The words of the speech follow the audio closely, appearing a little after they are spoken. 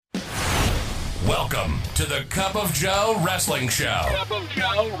Welcome to the Cup of Joe Wrestling Show. Cup of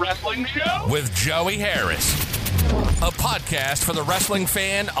Joe Wrestling Show with Joey Harris. A podcast for the wrestling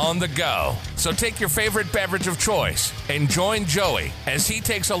fan on the go. So take your favorite beverage of choice and join Joey as he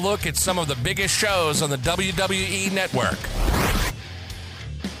takes a look at some of the biggest shows on the WWE Network.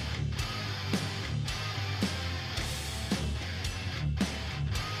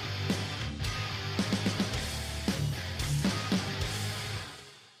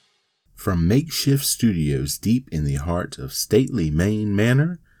 From makeshift studios deep in the heart of stately Maine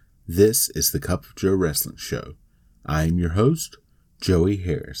Manor, this is the Cup of Joe Wrestling Show. I am your host, Joey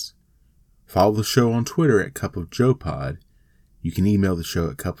Harris. Follow the show on Twitter at Cup of Joe Pod. You can email the show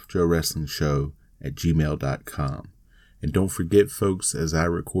at cupofjoewrestlingshow@gmail.com. And don't forget, folks, as I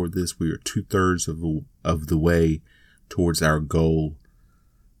record this, we are 2/3 of the way towards our goal,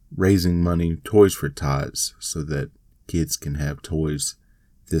 raising money, Toys for Tots, so that kids can have toys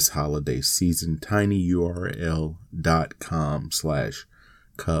this holiday season.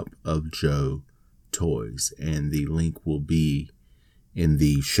 tinyurl.com/cupofjoetoys, and the link will be in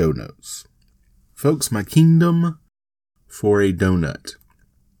the show notes. Folks, my kingdom for a donut.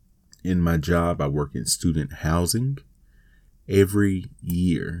 In my job, I work in student housing. Every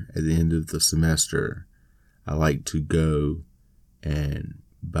year at the end of the semester, I like to go and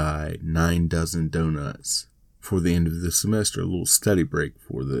buy 9 dozen donuts for the end of the semester, a little study break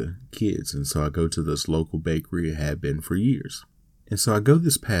for the kids. And so I go to this local bakery, I have been for years. And so I go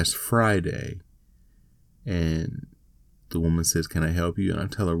this past Friday, and the woman says, "Can I help you?" And I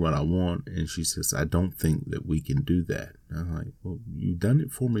tell her what I want, and she says, "I don't think that we can do that." And I'm like, "Well, you've done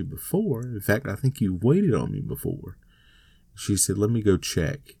it for me before. In fact, I think you've waited on me before." She said, "Let me go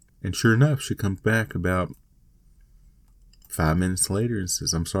check." And sure enough, she comes back about 5 minutes later and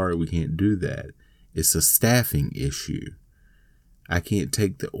says, "I'm sorry, we can't do that. It's a staffing issue. I can't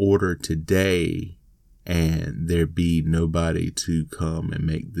take the order today and there be nobody to come and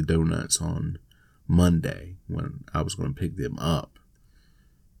make the donuts on Monday when I was going to pick them up."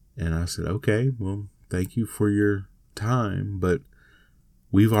 And I said, "Okay, well, thank you for your time, but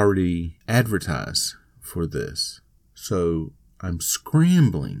we've already advertised for this." So I'm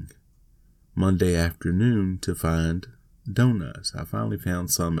scrambling Monday afternoon to find donuts. I finally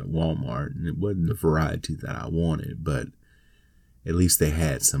found some at Walmart, and it wasn't the variety that I wanted, but at least they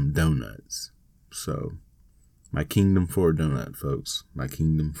had some donuts. So, my kingdom for a donut, folks. My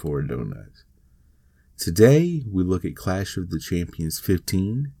kingdom for a donut. Today, we look at Clash of the Champions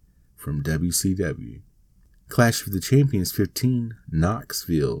 15 from WCW. Clash of the Champions 15,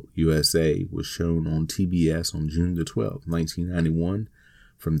 Knoxville, USA, was shown on TBS on June the 12th, 1991,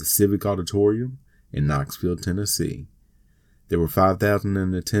 from the Civic Auditorium in Knoxville, Tennessee. There were 5,000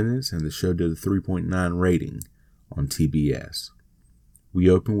 in attendance, and the show did a 3.9 rating on TBS. We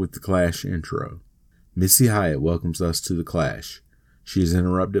open with the Clash intro. Missy Hyatt welcomes us to the Clash. She is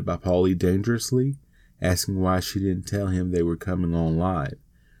interrupted by Paulie Dangerously, asking why she didn't tell him they were coming on live.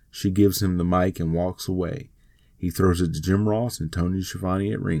 She gives him the mic and walks away. He throws it to Jim Ross and Tony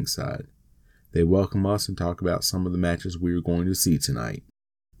Schiavone at ringside. They welcome us and talk about some of the matches we are going to see tonight.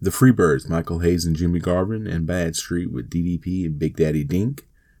 The Freebirds, Michael Hayes and Jimmy Garvin, and Bad Street with DDP and Big Daddy Dink,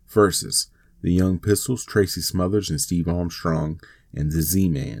 versus the Young Pistols, Tracy Smothers and Steve Armstrong, and the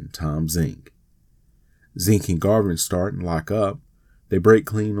Z-Man, Tom Zink. Zink and Garvin start and lock up. They break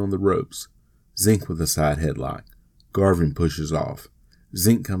clean on the ropes. Zink with a side headlock. Garvin pushes off.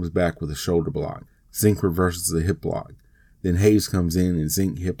 Zink comes back with a shoulder block. Zink reverses the hip lock. Then Hayes comes in and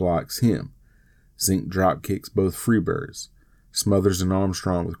Zink hip locks him. Zink drop kicks both Freebirds. Smothers and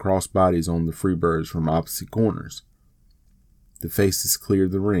Armstrong with cross bodies on the Freebirds from opposite corners. The faces clear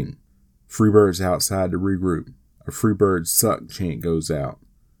the ring. Freebirds outside to regroup. A Freebirds suck chant goes out.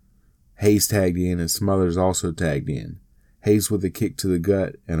 Hayes tagged in and Smothers also tagged in. Hayes with a kick to the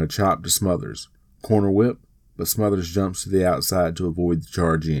gut and a chop to Smothers. Corner whip, but Smothers jumps to the outside to avoid the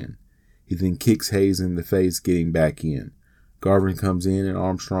charge in. He then kicks Hayes in the face, getting back in. Garvin comes in and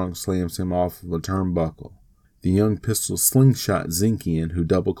Armstrong slams him off of a turnbuckle. The Young Pistols slingshot Zink in, who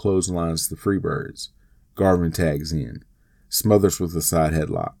double clotheslines the Freebirds. Garvin tags in. Smothers with a side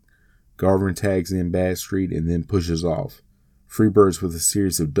headlock. Garvin tags in Bad Street and then pushes off. Freebirds with a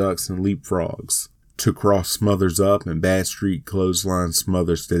series of ducks and leapfrogs to cross Smothers up, and Bad Street clotheslines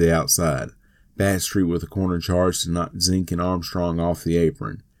Smothers to the outside. Bad Street with a corner charge to knock Zink and Armstrong off the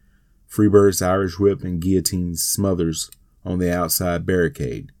apron. Freebirds Irish whip and guillotines Smothers on the outside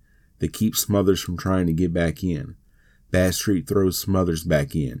barricade. They keep Smothers from trying to get back in. Bad Street throws Smothers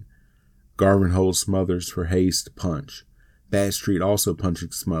back in. Garvin holds Smothers for Hayes to punch. Bad Street also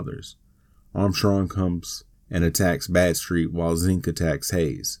punching Smothers. Armstrong comes and attacks Bad Street while Zink attacks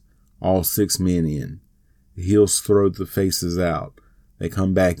Hayes. All 6 men in. The heels throw the faces out. They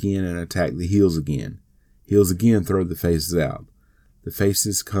come back in and attack the heels again. Heels again throw the faces out. The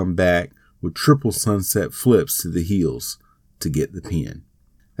faces come back with triple sunset flips to the heels to get the pin.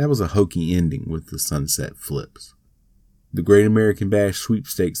 That was a hokey ending with the sunset flips. The Great American Bash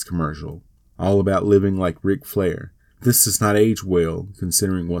Sweepstakes commercial, all about living like Ric Flair. This does not age well,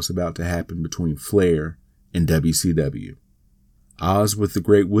 considering what's about to happen between Flair and WCW. Oz with the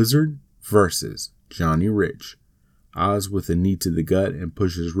Great Wizard versus Johnny Rich. Oz with a knee to the gut and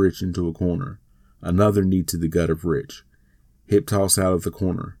pushes Rich into a corner. Another knee to the gut of Rich. Hip toss out of the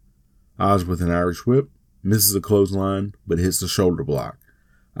corner. Oz with an Irish whip, misses a clothesline, but hits a shoulder block.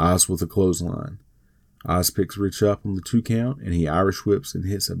 Oz with a clothesline. Oz picks Rich up on the 2 count, and he Irish whips and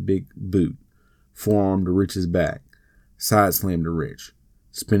hits a big boot. Forearm to Rich's back. Side slam to Rich.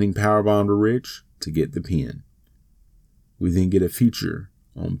 Spinning powerbomb to Rich to get the pin. We then get a feature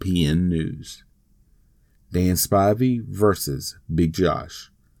on PN News. Dan Spivey versus Big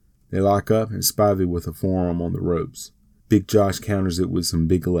Josh. They lock up and Spivey with a forearm on the ropes. Big Josh counters it with some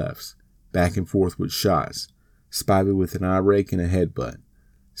big lefts. Back and forth with shots. Spivey with an eye rake and a headbutt.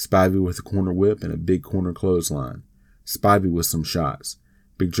 Spivey with a corner whip and a big corner clothesline. Spivey with some shots.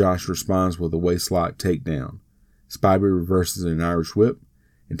 Big Josh responds with a waistlock takedown. Spivey reverses an Irish whip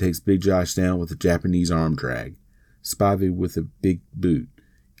and takes Big Josh down with a Japanese arm drag. Spivey with a big boot.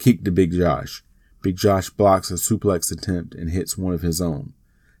 Kick to Big Josh. Big Josh blocks a suplex attempt and hits one of his own.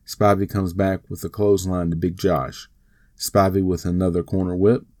 Spivey comes back with a clothesline to Big Josh. Spivey with another corner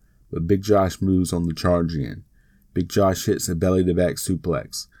whip, but Big Josh moves on the charge in. Big Josh hits a belly-to-back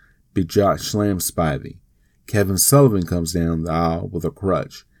suplex. Big Josh slams Spivey. Kevin Sullivan comes down the aisle with a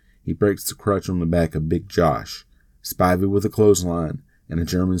crutch. He breaks the crutch on the back of Big Josh. Spivey with a clothesline and a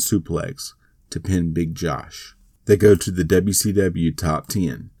German suplex to pin Big Josh. They go to the WCW Top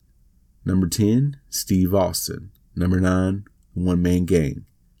 10. Number 10, Steve Austin. Number 9, One Man Gang.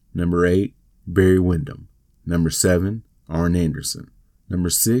 Number 8, Barry Windham. Number 7, Arn Anderson. Number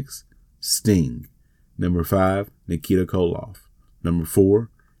 6, Sting. Number 5, Nikita Koloff. Number 4,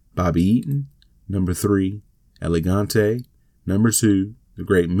 Bobby Eaton. Number 3, Elegante. Number 2, The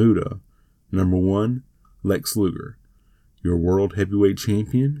Great Muta. Number 1, Lex Luger. Your World Heavyweight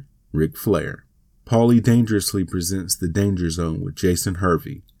Champion, Ric Flair. Paulie dangerously presents the Danger Zone with Jason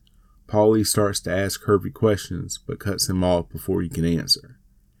Hervey. Paulie starts to ask Hervey questions, but cuts him off before he can answer.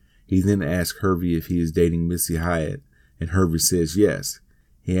 He then asks Hervey if he is dating Missy Hyatt, and Hervey says yes.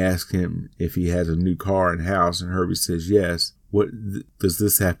 He asks him if he has a new car and house, and Hervey says yes. What does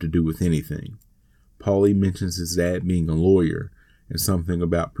this have to do with anything? Paulie mentions his dad being a lawyer and something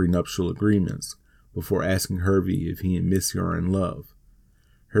about prenuptial agreements before asking Hervey if he and Missy are in love.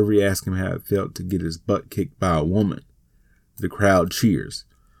 Hervey asks him how it felt to get his butt kicked by a woman. The crowd cheers.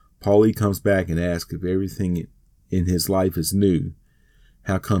 Paulie comes back and asks if everything in his life is new.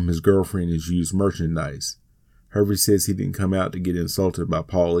 How come his girlfriend is used merchandise? Hervey says he didn't come out to get insulted by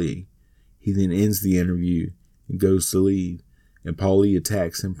Paulie. He then ends the interview and goes to leave, and Paulie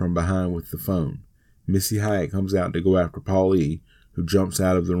attacks him from behind with the phone. Missy Hyatt comes out to go after Paulie, who jumps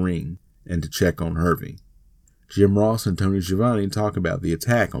out of the ring, and to check on Hervey. Jim Ross and Tony Schiavone talk about the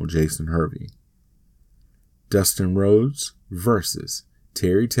attack on Jason Hervey. Dustin Rhodes versus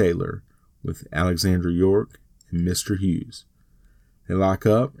Terry Taylor with Alexander York and Mr. Hughes. They lock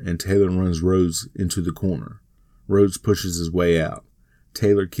up and Taylor runs Rhodes into the corner. Rhodes pushes his way out.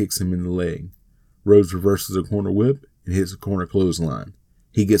 Taylor kicks him in the leg. Rhodes reverses a corner whip and hits a corner clothesline.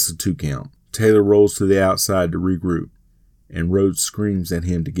 He gets a 2 count. Taylor rolls to the outside to regroup, and Rhodes screams at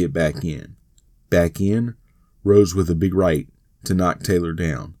him to get back in. Back in, Rhodes with a big right to knock Taylor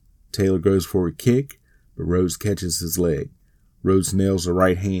down. Taylor goes for a kick, but Rhodes catches his leg. Rhodes nails a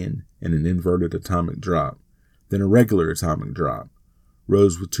right hand and an inverted atomic drop, then a regular atomic drop.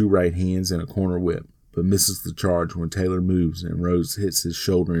 Rhodes with 2 right hands and a corner whip, but misses the charge when Taylor moves and Rhodes hits his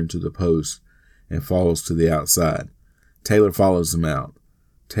shoulder into the post and falls to the outside. Taylor follows him out.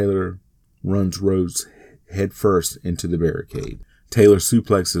 Taylor runs Rhodes head first into the barricade. Taylor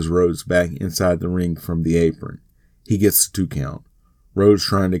suplexes Rhodes back inside the ring from the apron. He gets a 2 count. Rhodes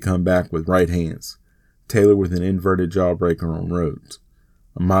trying to come back with right hands. Taylor with an inverted jawbreaker on Rhodes.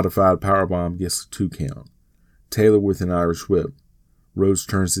 A modified powerbomb gets a 2 count. Taylor with an Irish whip. Rhodes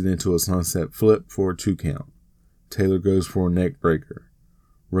turns it into a sunset flip for a 2 count. Taylor goes for a neck breaker.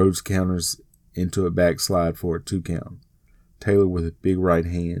 Rhodes counters into a backslide for a 2 count. Taylor with a big right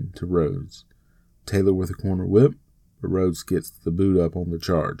hand to Rhodes. Taylor with a corner whip, but Rhodes gets the boot up on the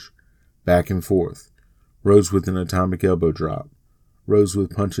charge. Back and forth. Rhodes with an atomic elbow drop. Rhodes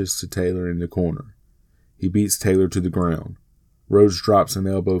with punches to Taylor in the corner. He beats Taylor to the ground. Rhodes drops an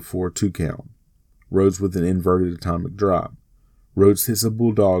elbow for a 2 count. Rhodes with an inverted atomic drop. Rhodes hits a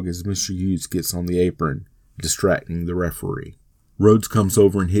bulldog as Mr. Hughes gets on the apron, distracting the referee. Rhodes comes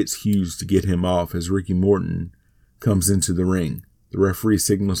over and hits Hughes to get him off as Ricky Morton comes into the ring. The referee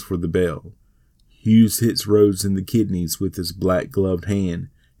signals for the bell. Hughes hits Rhodes in the kidneys with his black-gloved hand,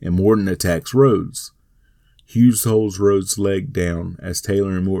 and Morton attacks Rhodes. Hughes holds Rhodes' leg down as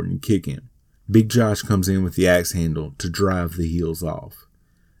Taylor and Morton kick him. Big Josh comes in with the axe handle to drive the heels off.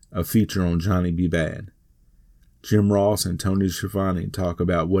 A feature on Johnny B. Bad. Jim Ross and Tony Schiavone talk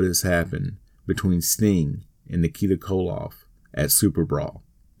about what has happened between Sting and Nikita Koloff at Super Brawl.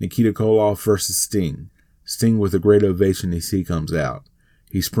 Nikita Koloff versus Sting. Sting with a great ovation as he comes out.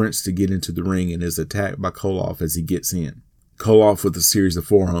 He sprints to get into the ring and is attacked by Koloff as he gets in. Koloff with a series of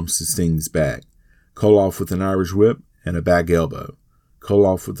forearms to Sting's back. Koloff with an Irish whip and a back elbow.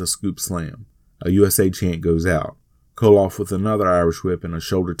 Koloff with a scoop slam. A USA chant goes out. Koloff with another Irish whip and a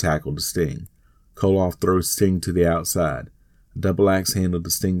shoulder tackle to Sting. Koloff throws Sting to the outside. A double axe handle to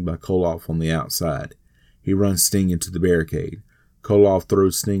Sting by Koloff on the outside. He runs Sting into the barricade. Koloff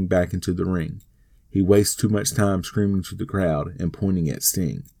throws Sting back into the ring. He wastes too much time screaming to the crowd and pointing at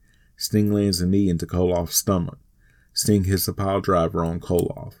Sting. Sting lands a knee into Koloff's stomach. Sting hits a pile driver on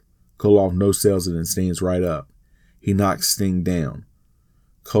Koloff. Koloff no-sells it and stands right up. He knocks Sting down.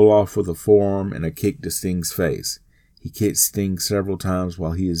 Koloff with a forearm and a kick to Sting's face. He kicks Sting several times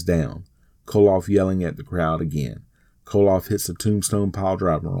while he is down. Koloff yelling at the crowd again. Koloff hits a tombstone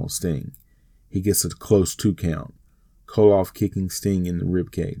piledriver on Sting. He gets a close 2 count. Koloff kicking Sting in the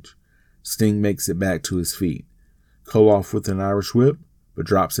ribcage. Sting makes it back to his feet. Koloff with an Irish whip, but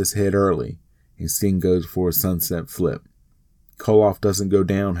drops his head early, and Sting goes for a sunset flip. Koloff doesn't go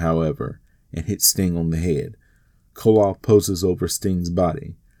down, however, and hits Sting on the head. Koloff poses over Sting's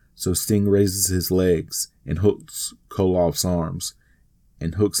body, so Sting raises his legs and hooks Koloff's arms,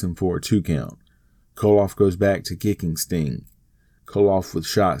 and hooks him for a 2 count. Koloff goes back to kicking Sting. Koloff with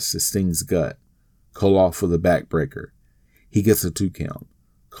shots to Sting's gut. Koloff with a backbreaker. He gets a 2 count.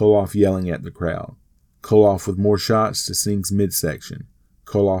 Koloff yelling at the crowd. Koloff with more shots to Sting's midsection.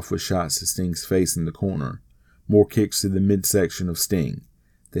 Koloff with shots to Sting's face in the corner. More kicks to the midsection of Sting.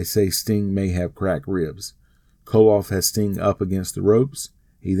 They say Sting may have cracked ribs. Koloff has Sting up against the ropes.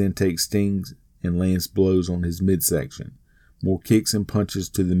 He then takes Sting and lands blows on his midsection. More kicks and punches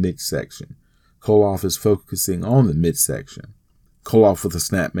to the midsection. Koloff is focusing on the midsection. Koloff with a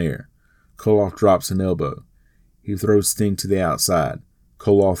snapmare. Koloff drops an elbow. He throws Sting to the outside.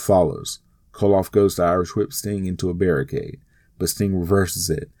 Koloff follows. Koloff goes to Irish whip Sting into a barricade, but Sting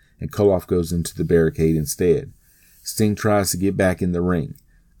reverses it, and Koloff goes into the barricade instead. Sting tries to get back in the ring.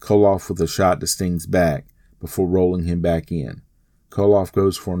 Koloff with a shot to Sting's back before rolling him back in. Koloff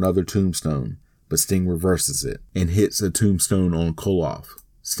goes for another tombstone, but Sting reverses it and hits a tombstone on Koloff.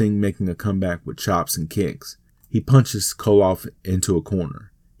 Sting making a comeback with chops and kicks. He punches Koloff into a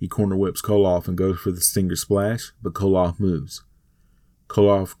corner. He corner whips Koloff and goes for the Stinger Splash, but Koloff moves.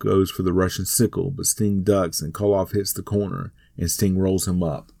 Koloff goes for the Russian Sickle, but Sting ducks and Koloff hits the corner and Sting rolls him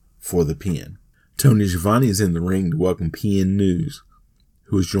up for the pin. Tony Schiavone is in the ring to welcome PN News,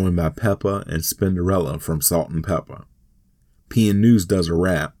 who is joined by Peppa and Spinderella from Salt and Peppa. PN News does a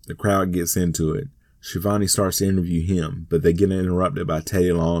rap. The crowd gets into it. Schiavone starts to interview him, but they get interrupted by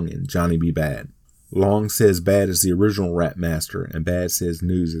Teddy Long and Johnny B. Bad. Long says Bad is the original rap master, and Bad says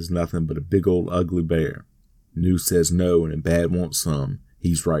News is nothing but a big old ugly bear. News says no, and if Bad wants some,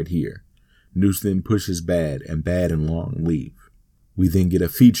 he's right here. News then pushes Bad, and Bad and Long leave. We then get a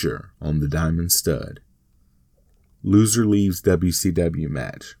feature on the Diamond Stud. Loser leaves WCW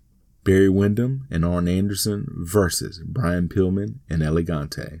match. Barry Windham and Arn Anderson versus Brian Pillman and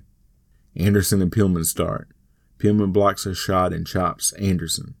Elegante. Anderson and Pillman start. Pillman blocks a shot and chops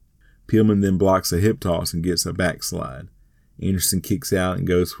Anderson. Pillman then blocks a hip toss and gets a backslide. Anderson kicks out and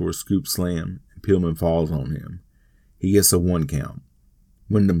goes for a scoop slam, and Pillman falls on him. He gets a 1 count.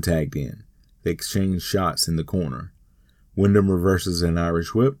 Windham tagged in. They exchange shots in the corner. Windham reverses an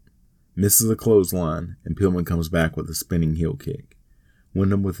Irish whip, misses a clothesline, and Pillman comes back with a spinning heel kick.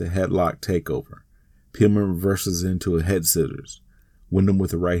 Windham with a headlock takeover. Pillman reverses into a head scissors. Windham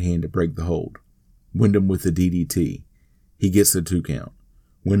with a right hand to break the hold. Windham with a DDT. He gets a 2 count.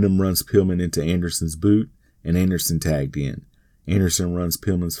 Windham runs Pillman into Anderson's boot, and Anderson tagged in. Anderson runs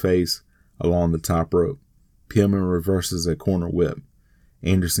Pillman's face along the top rope. Pillman reverses a corner whip.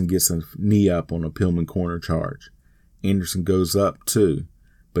 Anderson gets a knee up on a Pillman corner charge. Anderson goes up too,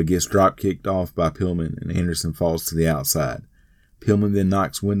 but gets drop kicked off by Pillman, and Anderson falls to the outside. Pillman then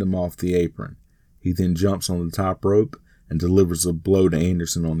knocks Windham off the apron. He then jumps on the top rope and delivers a blow to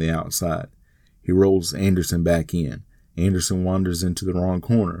Anderson on the outside. He rolls Anderson back in. Anderson wanders into the wrong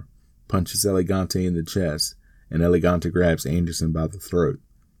corner, punches Elegante in the chest, and Elegante grabs Anderson by the throat.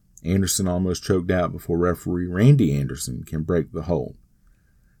 Anderson almost choked out before referee Randy Anderson can break the hold.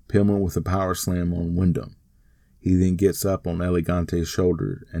 Pillman with a power slam on Wyndham. He then gets up on Elegante's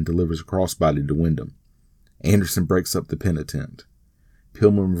shoulder and delivers a crossbody to Wyndham. Anderson breaks up the pin attempt.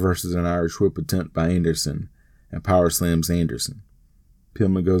 Pillman reverses an Irish whip attempt by Anderson and power slams Anderson.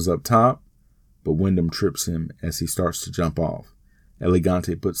 Pillman goes up top, but Wyndham trips him as he starts to jump off.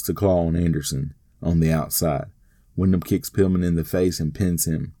 Elegante puts the claw on Anderson on the outside. Wyndham kicks Pillman in the face and pins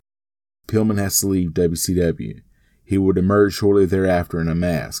him. Pillman has to leave WCW. He would emerge shortly thereafter in a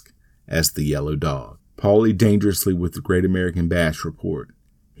mask as the Yellow Dog. Paulie dangerously with the Great American Bash report.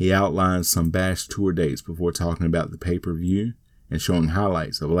 He outlines some Bash tour dates before talking about the pay-per-view and showing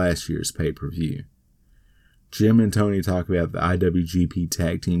highlights of last year's pay-per-view. Jim and Tony talk about the IWGP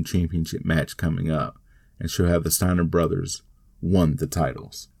Tag Team Championship match coming up and show how the Steiner brothers won the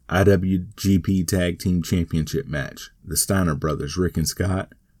titles. IWGP Tag Team Championship match. The Steiner brothers, Rick and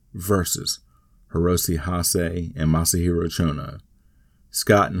Scott, versus Hiroshi Hase and Masahiro Chono.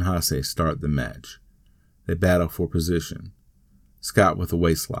 Scott and Hase start the match. They battle for position. Scott with a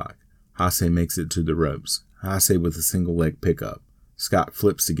waistlock. Hase makes it to the ropes. Hase with a single leg pickup. Scott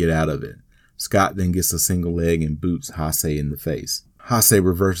flips to get out of it. Scott then gets a single leg and boots Hase in the face. Hase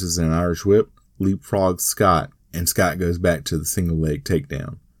reverses an Irish whip, leapfrogs Scott, and Scott goes back to the single leg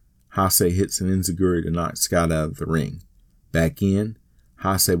takedown. Hase hits an enziguri to knock Scott out of the ring. Back in,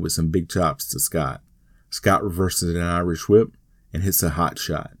 Hase with some big chops to Scott. Scott reverses an Irish whip and hits a hot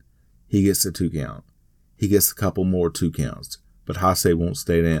shot. He gets a 2 count. He gets a couple more 2 counts, but Hase won't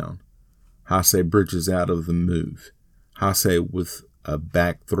stay down. Hase bridges out of the move. Hase with a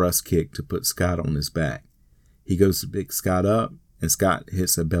back thrust kick to put Scott on his back. He goes to pick Scott up, and Scott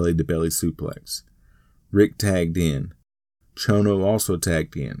hits a belly-to-belly suplex. Rick tagged in. Chono also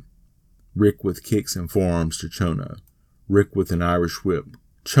tagged in. Rick with kicks and forearms to Chono. Rick with an Irish whip.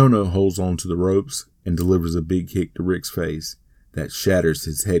 Chono holds on to the ropes and delivers a big kick to Rick's face that shatters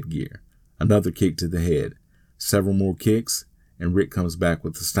his headgear. Another kick to the head. Several more kicks, and Rick comes back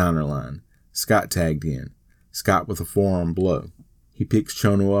with the Steiner line. Scott tagged in. Scott with a forearm blow. He picks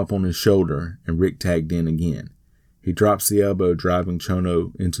Chono up on his shoulder, and Rick tagged in again. He drops the elbow, driving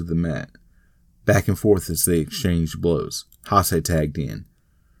Chono into the mat. Back and forth as they exchange blows. Hase tagged in.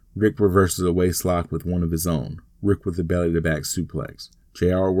 Rick reverses a waistlock with one of his own. Rick with a belly-to-back suplex.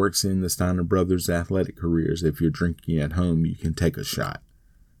 JR works in the Steiner brothers' athletic careers. If you're drinking at home, you can take a shot.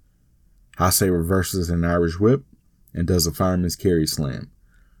 Hase reverses an Irish whip and does a fireman's carry slam.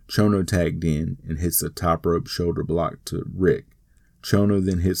 Chono tagged in and hits a top rope shoulder block to Rick. Chono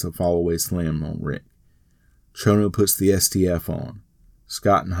then hits a fall-away slam on Rick. Chono puts the STF on.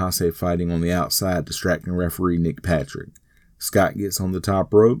 Scott and Hase fighting on the outside, distracting referee Nick Patrick. Scott gets on the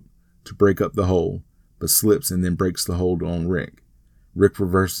top rope to break up the hole, but slips and then breaks the hold on Rick. Rick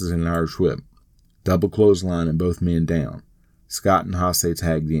reverses an Irish whip. Double clothesline and both men down. Scott and Hase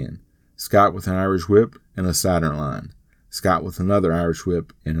tagged in. Scott with an Irish whip and a Steiner line. Scott with another Irish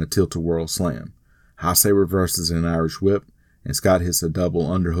whip and a tilt-a-whirl slam. Hase reverses an Irish whip, and Scott hits a double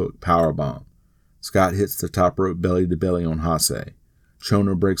underhook powerbomb. Scott hits the top rope belly-to-belly on Hase.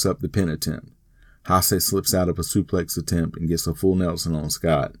 Chono breaks up the pin attempt. Hase slips out of a suplex attempt and gets a full Nelson on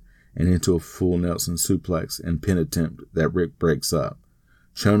Scott, and into a full Nelson suplex and pin attempt that Rick breaks up.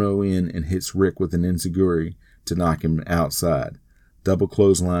 Chono in and hits Rick with an enziguri to knock him outside. Double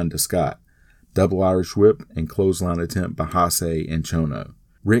clothesline to Scott. Double Irish whip and clothesline attempt by Hase and Chono.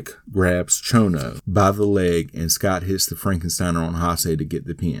 Rick grabs Chono by the leg and Scott hits the Frankensteiner on Hase to get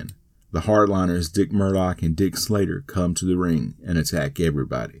the pin. The hardliners Dick Murdoch and Dick Slater come to the ring and attack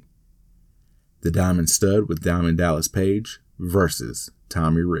everybody. The Diamond Stud with Diamond Dallas Page versus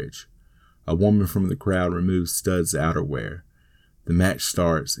Tommy Rich. A woman from the crowd removes Stud's outerwear. The match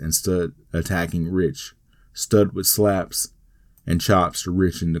starts and Stud attacking Rich. Stud with slaps and chops to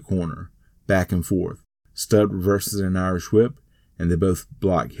Rich in the corner. Back and forth. Stud reverses an Irish whip, and they both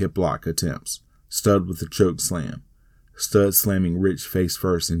block hip lock attempts. Stud with a choke slam. Stud slamming Rich face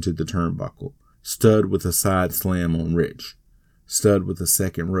first into the turnbuckle. Stud with a side slam on Rich. Stud with a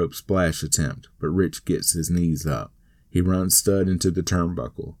second rope splash attempt, but Rich gets his knees up. He runs Stud into the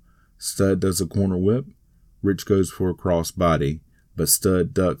turnbuckle. Stud does a corner whip. Rich goes for a cross body, but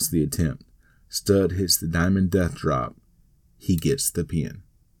Stud ducks the attempt. Stud hits the Diamond Death Drop. He gets the pin.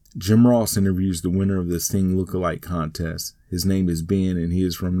 Jim Ross interviews the winner of the Sting Lookalike contest. His name is Ben, and he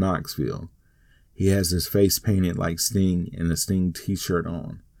is from Knoxville. He has his face painted like Sting and a Sting t-shirt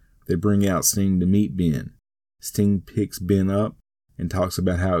on. They bring out Sting to meet Ben. Sting picks Ben up and talks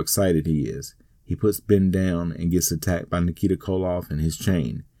about how excited he is. He He puts Ben down and gets attacked by Nikita Koloff and his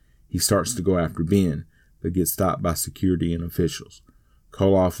chain. He starts to go after Ben, but gets stopped by security and officials.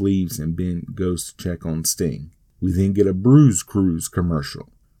 Koloff leaves and Ben goes to check on Sting. We then get a Bruise Cruise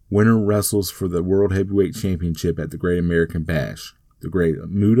commercial. Winner wrestles for the World Heavyweight Championship at the Great American Bash. The Great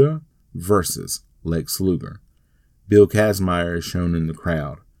Muta versus Lex Luger. Bill Kazmaier is shown in the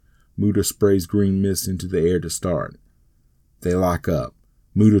crowd. Muta sprays green mist into the air to start. They lock up.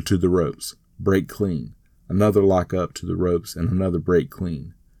 Muta to the ropes. Break clean. Another lock up to the ropes and another break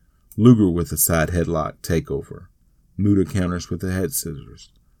clean. Luger with a side headlock takeover. Muta counters with the head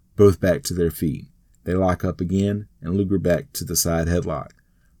scissors. Both back to their feet. They lock up again and Luger back to the side headlock.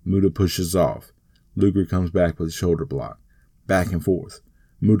 Muta pushes off. Luger comes back with a shoulder block. Back and forth.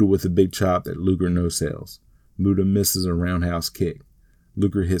 Muta with a big chop that Luger no-sells. Muta misses a roundhouse kick.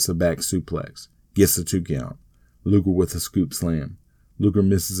 Luger hits a back suplex. Gets a 2 count. Luger with a scoop slam. Luger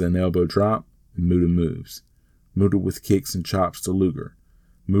misses an elbow drop, and Muta moves. Muta with kicks and chops to Luger.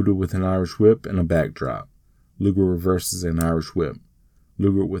 Muta with an Irish whip and a backdrop. Luger reverses an Irish whip.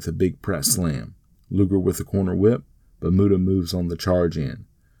 Luger with a big press slam. Luger with a corner whip, but Muta moves on the charge in.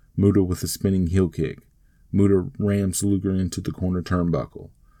 Muta with a spinning heel kick. Muta rams Luger into the corner turnbuckle.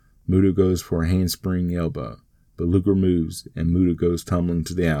 Muta goes for a handspring elbow, but Luger moves and Muta goes tumbling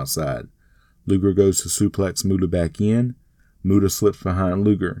to the outside. Luger goes to suplex Muta back in. Muta slips behind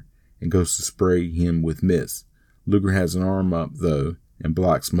Luger and goes to spray him with mist. Luger has an arm up, though, and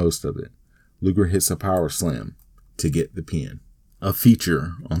blocks most of it. Luger hits a power slam to get the pin. A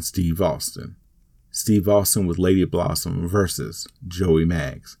feature on Steve Austin. Steve Austin with Lady Blossom versus Joey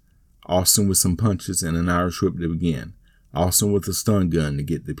Maggs. Austin with some punches and an Irish whip to begin. Austin with a stun gun to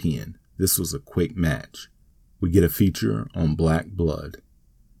get the pin. This was a quick match. We get a feature on Black Blood.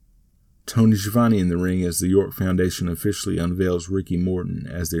 Tony Schiavone in the ring as the York Foundation officially unveils Ricky Morton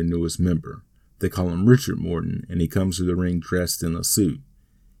as their newest member. They call him Richard Morton, and he comes to the ring dressed in a suit.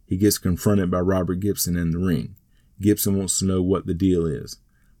 He gets confronted by Robert Gibson in the ring. Gibson wants to know what the deal is.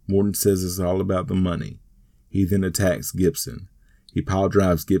 Morton says it's all about the money. He then attacks Gibson. He pile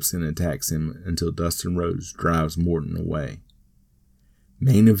drives Gibson and attacks him until Dustin Rhodes drives Morton away.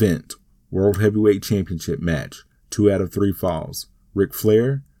 Main event, World Heavyweight Championship match, 2 out of 3 falls. Ric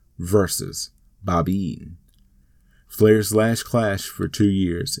Flair versus Bobby Eaton. Flair's last clash for 2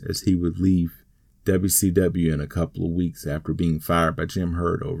 years, as he would leave WCW in a couple of weeks after being fired by Jim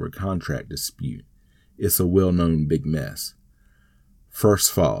Herd over a contract dispute. It's a well-known big mess.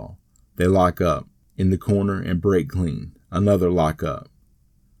 First fall, they lock up in the corner and break clean. Another lock up.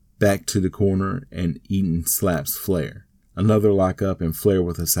 Back to the corner and Eaton slaps Flair. Another lock up and Flair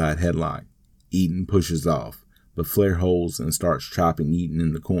with a side headlock. Eaton pushes off, but Flair holds and starts chopping Eaton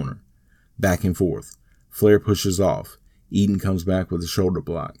in the corner. Back and forth. Flair pushes off. Eaton comes back with a shoulder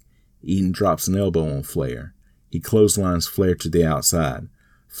block. Eaton drops an elbow on Flair. He clotheslines Flair to the outside.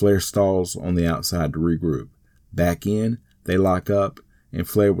 Flair stalls on the outside to regroup. Back in, they lock up, and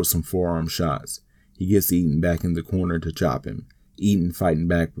Flair with some forearm shots. He gets Eaton back in the corner to chop him. Eaton fighting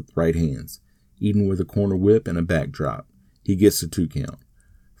back with right hands. Eaton with a corner whip and a backdrop. He gets a 2 count.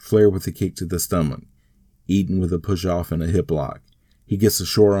 Flair with a kick to the stomach. Eaton with a push off and a hip lock. He gets a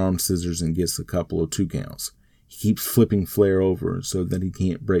short arm scissors and gets a couple of 2 counts. He keeps flipping Flair over so that he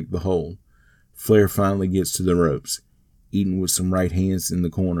can't break the hold. Flair finally gets to the ropes. Eaton with some right hands in the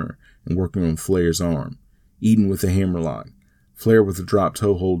corner and working on Flair's arm. Eaton with a hammerlock. Flair with a drop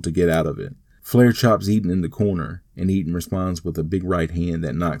toe hold to get out of it. Flair chops Eaton in the corner, and Eaton responds with a big right hand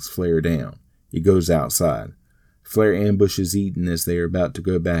that knocks Flair down. He goes outside. Flair ambushes Eaton as they are about to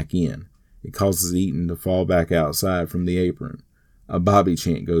go back in. It causes Eaton to fall back outside from the apron. A Bobby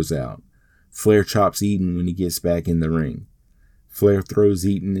chant goes out. Flair chops Eaton when he gets back in the ring. Flair throws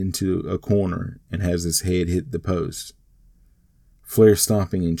Eaton into a corner and has his head hit the post. Flair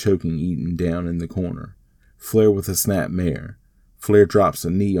stomping and choking Eaton down in the corner. Flair with a snap mare. Flair drops a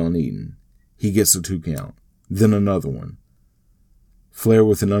knee on Eaton. He gets a 2 count. Then another one. Flair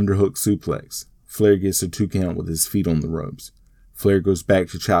with an underhook suplex. Flair gets a 2 count with his feet on the ropes. Flair goes back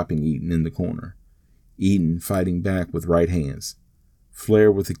to chopping Eaton in the corner. Eaton fighting back with right hands.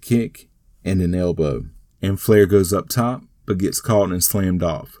 Flair with a kick and an elbow. And Flair goes up top, but gets caught and slammed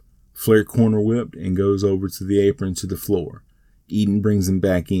off. Flair corner whipped and goes over to the apron to the floor. Eaton brings him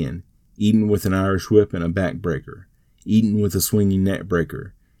back in. Eaton with an Irish whip and a backbreaker. Eaton with a swinging neck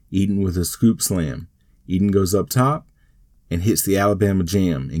breaker. Eaton with a scoop slam. Eaton goes up top and hits the Alabama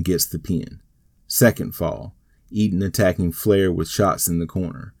Jam and gets the pin. Second fall. Eaton attacking Flair with shots in the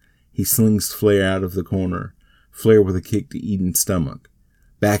corner. He slings Flair out of the corner. Flair with a kick to Eaton's stomach.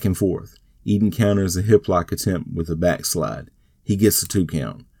 Back and forth. Eaton counters a hip lock attempt with a backslide. He gets a 2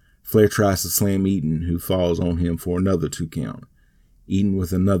 count. Flair tries to slam Eaton, who falls on him for another 2 count. Eaton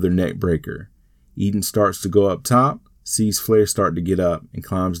with another neck breaker. Eaton starts to go up top, sees Flair start to get up, and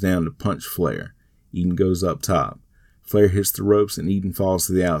climbs down to punch Flair. Eaton goes up top. Flair hits the ropes and Eaton falls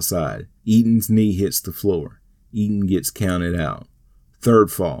to the outside. Eaton's knee hits the floor. Eaton gets counted out. Third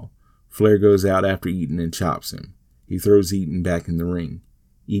fall. Flair goes out after Eaton and chops him. He throws Eaton back in the ring.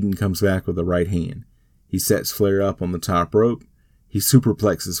 Eaton comes back with a right hand. He sets Flair up on the top rope. He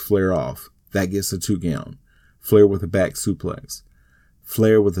superplexes Flair off. That gets a 2 count. Flair with a back suplex.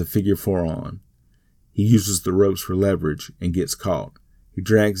 Flair with a figure 4 on. He uses the ropes for leverage and gets caught. He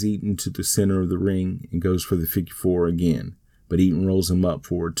drags Eaton to the center of the ring and goes for the figure 4 again, but Eaton rolls him up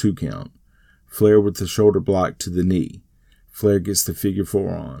for a 2 count. Flair with the shoulder block to the knee. Flair gets the figure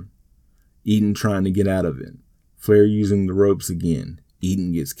 4 on. Eaton trying to get out of it. Flair using the ropes again.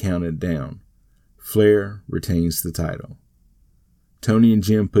 Eaton gets counted down. Flair retains the title. Tony and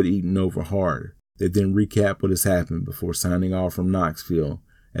Jim put Eaton over hard. They then recap what has happened before signing off from Knoxville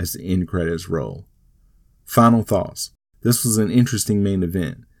as the end credits roll. Final thoughts. This was an interesting main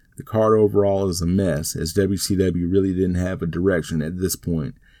event. The card overall is a mess, as WCW really didn't have a direction at this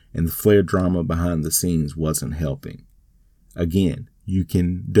point, and the Flair drama behind the scenes wasn't helping. Again, you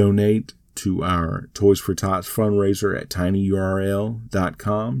can donate to our Toys for Tots fundraiser at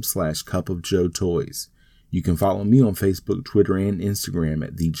tinyurl.com/cupofjoetoys. You can follow me on Facebook, Twitter, and Instagram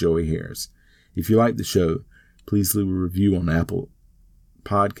at TheJoeyHarris. If you like the show, please leave a review on Apple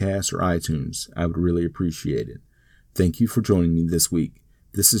Podcasts or iTunes. I would really appreciate it. Thank you for joining me this week.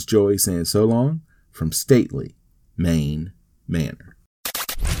 This is Joey saying so long from stately Maine Manor.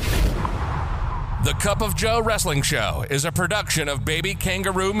 The Cup of Joe Wrestling Show is a production of Baby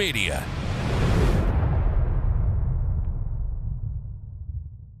Kangaroo Media.